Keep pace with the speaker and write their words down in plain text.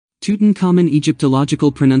Tutankhamen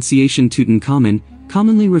Egyptological pronunciation Tutankhamen,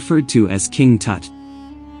 commonly referred to as King Tut,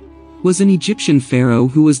 was an Egyptian pharaoh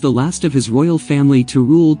who was the last of his royal family to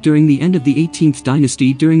rule during the end of the 18th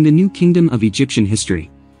dynasty during the New Kingdom of Egyptian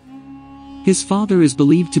history. His father is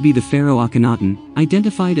believed to be the pharaoh Akhenaten,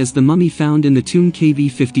 identified as the mummy found in the tomb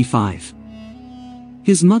KV55.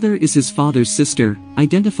 His mother is his father's sister,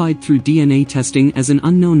 identified through DNA testing as an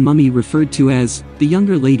unknown mummy referred to as the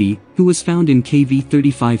Younger Lady, who was found in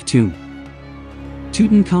KV35 tomb.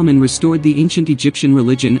 Tutankhamen restored the ancient Egyptian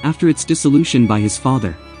religion after its dissolution by his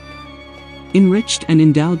father, enriched and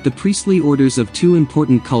endowed the priestly orders of two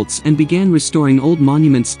important cults, and began restoring old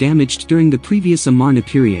monuments damaged during the previous Amarna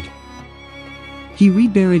period. He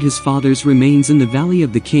reburied his father's remains in the Valley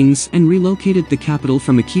of the Kings and relocated the capital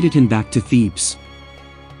from Akhetaten back to Thebes.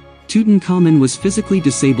 Tutankhamen was physically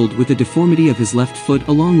disabled with a deformity of his left foot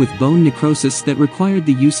along with bone necrosis that required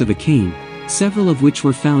the use of a cane, several of which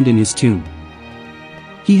were found in his tomb.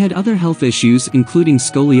 He had other health issues including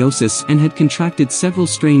scoliosis and had contracted several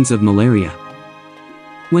strains of malaria.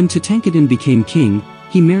 When Tutankhaten became king,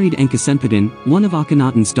 he married Enkhsenpeten, one of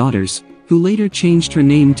Akhenaten's daughters, who later changed her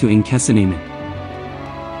name to Enkhsenemen.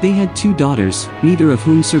 They had two daughters, neither of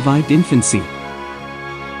whom survived infancy.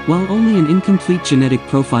 While only an incomplete genetic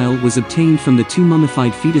profile was obtained from the two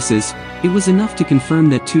mummified fetuses, it was enough to confirm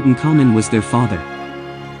that Tutankhamen was their father.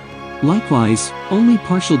 Likewise, only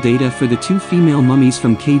partial data for the two female mummies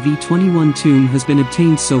from KV21 tomb has been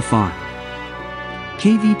obtained so far.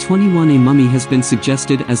 KV21A mummy has been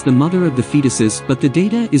suggested as the mother of the fetuses, but the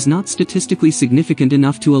data is not statistically significant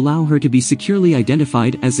enough to allow her to be securely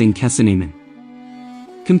identified as Enkhsenemen.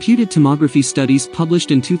 Computed tomography studies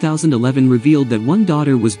published in 2011 revealed that one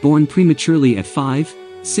daughter was born prematurely at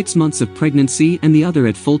 5-6 months of pregnancy and the other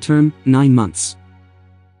at full term, 9 months.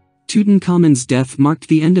 Tutankhamen's death marked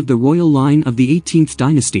the end of the royal line of the 18th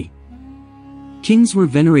dynasty. Kings were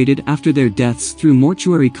venerated after their deaths through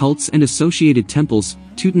mortuary cults and associated temples.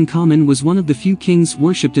 Tutankhamen was one of the few kings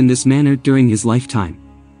worshipped in this manner during his lifetime.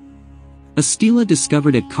 A stela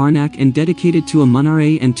discovered at Karnak and dedicated to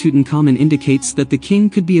Amun-Re and Tutankhamen indicates that the king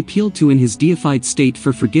could be appealed to in his deified state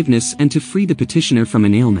for forgiveness and to free the petitioner from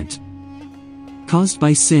an ailment caused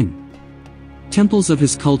by sin. Temples of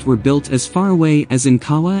his cult were built as far away as in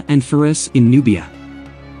Kawa and Fares in Nubia.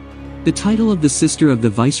 The title of the sister of the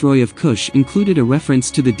viceroy of Kush included a reference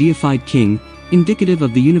to the deified king, indicative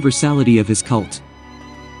of the universality of his cult.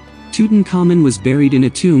 Tutankhamen was buried in a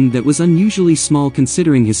tomb that was unusually small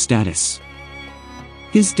considering his status.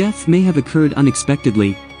 His death may have occurred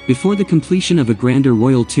unexpectedly, before the completion of a grander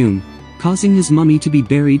royal tomb, causing his mummy to be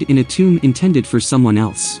buried in a tomb intended for someone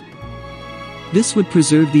else. This would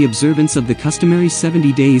preserve the observance of the customary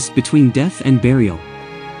 70 days between death and burial.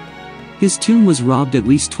 His tomb was robbed at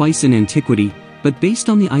least twice in antiquity, but based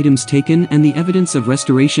on the items taken and the evidence of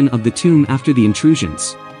restoration of the tomb after the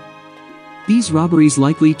intrusions, these robberies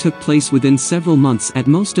likely took place within several months at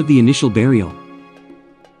most of the initial burial.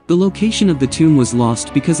 The location of the tomb was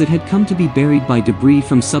lost because it had come to be buried by debris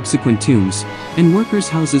from subsequent tombs, and workers'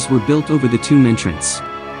 houses were built over the tomb entrance.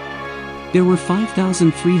 There were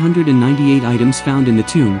 5,398 items found in the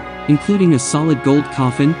tomb, including a solid gold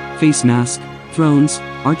coffin, face mask, thrones,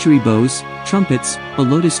 archery bows, trumpets, a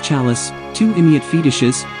lotus chalice, 2 immate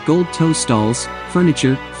fetishes, gold toe stalls,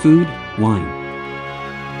 furniture, food, wine,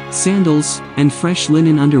 sandals, and fresh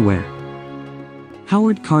linen underwear.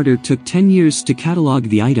 Howard Carter took 10 years to catalog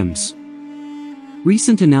the items.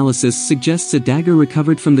 Recent analysis suggests a dagger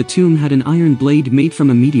recovered from the tomb had an iron blade made from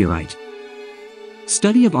a meteorite.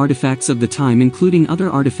 Study of artifacts of the time, including other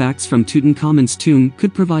artifacts from Tutankhamen's tomb,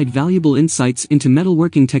 could provide valuable insights into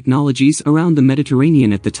metalworking technologies around the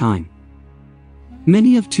Mediterranean at the time.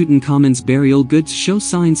 Many of Tutankhamen's burial goods show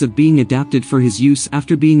signs of being adapted for his use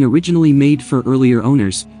after being originally made for earlier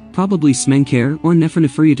owners, probably Smenkhare or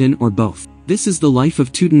Neferneferutin or both. This is the life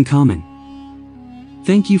of Tutankhamen.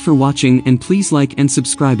 Thank you for watching, and please like and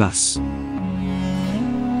subscribe us.